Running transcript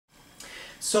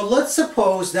So let's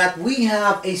suppose that we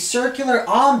have a circular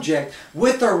object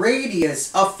with a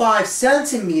radius of 5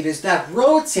 centimeters that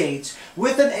rotates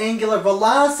with an angular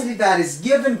velocity that is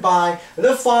given by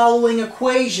the following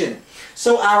equation.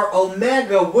 So our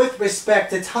omega with respect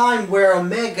to time, where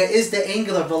omega is the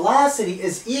angular velocity,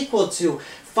 is equal to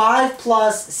 5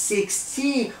 plus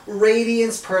 6t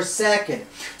radians per second.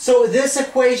 So this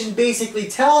equation basically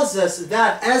tells us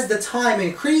that as the time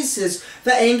increases,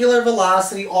 the angular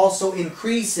velocity also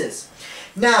increases.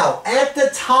 Now, at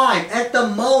the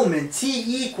moment t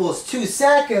equals 2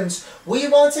 seconds, we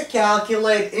want to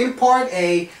calculate in part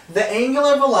A the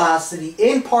angular velocity,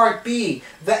 in part B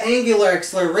the angular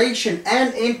acceleration,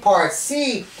 and in part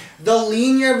C the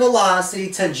linear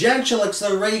velocity, tangential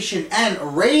acceleration, and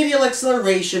radial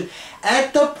acceleration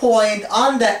at the point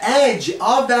on the edge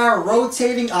of our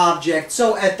rotating object.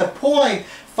 So at the point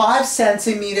 5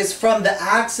 centimeters from the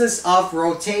axis of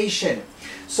rotation.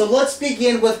 So let's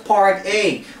begin with part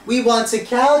A. We want to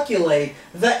calculate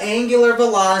the angular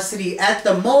velocity at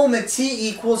the moment t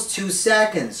equals 2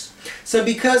 seconds. So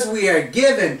because we are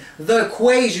given the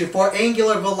equation for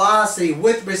angular velocity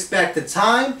with respect to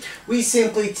time, we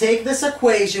simply take this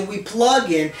equation, we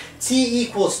plug in t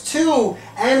equals 2,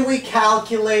 and we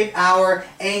calculate our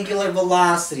angular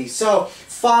velocity. So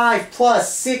 5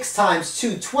 plus 6 times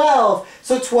 2, 12.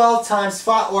 So 12 times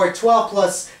 5, or 12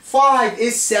 plus 5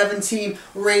 is 17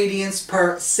 radians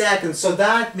per second. So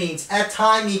that means at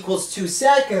time equals 2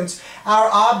 seconds, our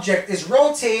object is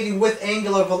rotating with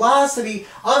angular velocity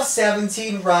of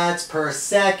 17 rads per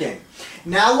second.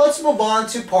 Now let's move on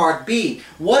to part B.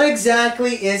 What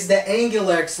exactly is the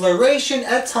angular acceleration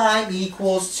at time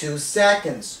equals 2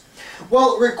 seconds?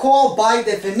 Well, recall by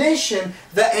definition,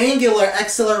 the angular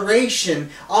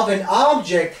acceleration of an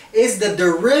object is the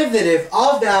derivative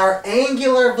of our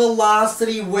angular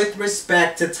velocity with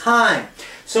respect to time.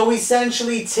 So we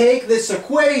essentially take this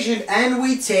equation and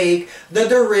we take the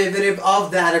derivative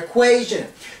of that equation.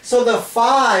 So the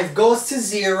 5 goes to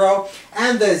 0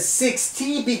 and the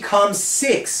 6t becomes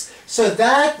 6. So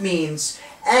that means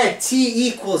at t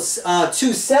equals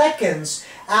 2 seconds,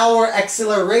 our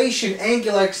acceleration,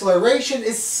 angular acceleration,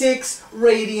 is 6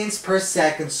 radians per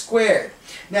second squared.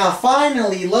 Now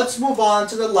finally, let's move on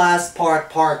to the last part,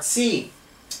 part C.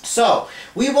 So,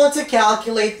 we want to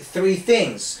calculate 3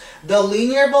 things: the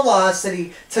linear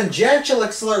velocity, tangential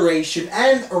acceleration,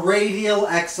 and radial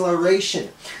acceleration.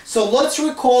 So let's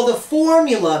recall the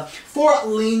formula for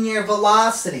linear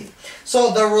velocity.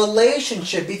 So the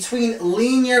relationship between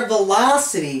linear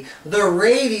velocity, the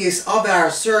radius of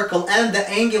our circle, and the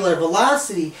angular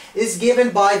velocity is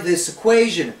given by this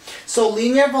equation. So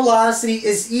linear velocity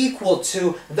is equal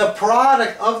to the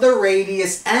product of the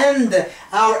radius and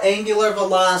our angular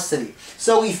velocity.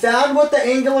 So we found what the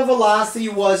angular velocity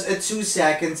was at 2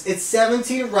 seconds. It's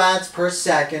 17 rads per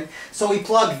second. So we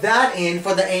plug that in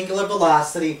for the angular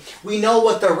velocity. We know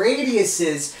what the radius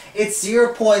is. It's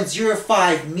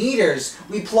 0.05 meters.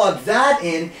 We plug that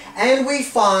in and we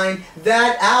find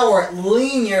that our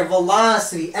linear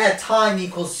velocity at time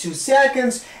equals 2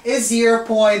 seconds is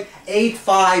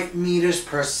 0.85 meters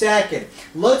per second.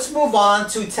 Let's move on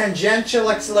to tangential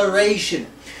acceleration.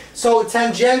 So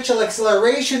tangential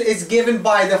acceleration is given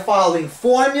by the following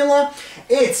formula.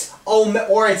 It's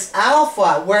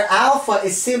alpha, where alpha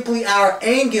is simply our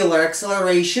angular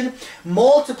acceleration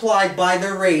multiplied by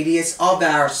the radius of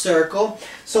our circle.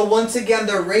 So once again,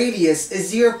 the radius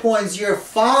is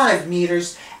 0.05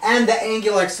 meters and the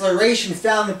angular acceleration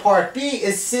found in part B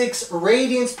is 6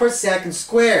 radians per second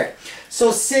squared.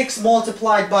 So 6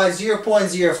 multiplied by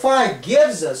 0.05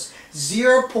 gives us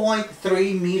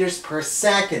 0.3 meters per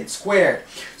second squared.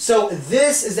 So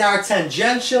this is our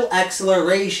tangential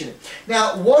acceleration.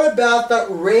 Now, what about the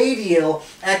radial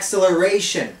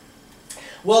acceleration?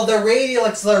 Well, the radial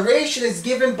acceleration is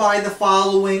given by the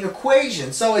following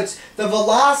equation. So it's the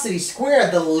velocity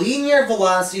squared, the linear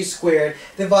velocity squared,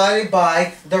 divided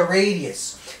by the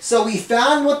radius. So we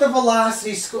found what the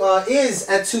velocity is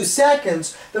at 2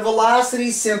 seconds. The velocity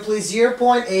is simply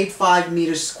 0.85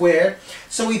 meters squared.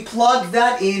 So we plug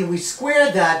that in, we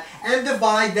square that, and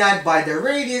divide that by the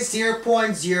radius,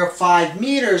 0.05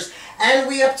 meters, and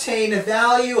we obtain a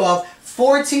value of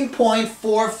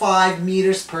 14.45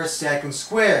 meters per second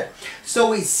squared.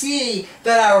 So we see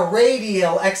that our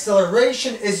radial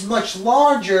acceleration is much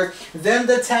larger than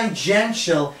the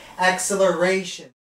tangential acceleration.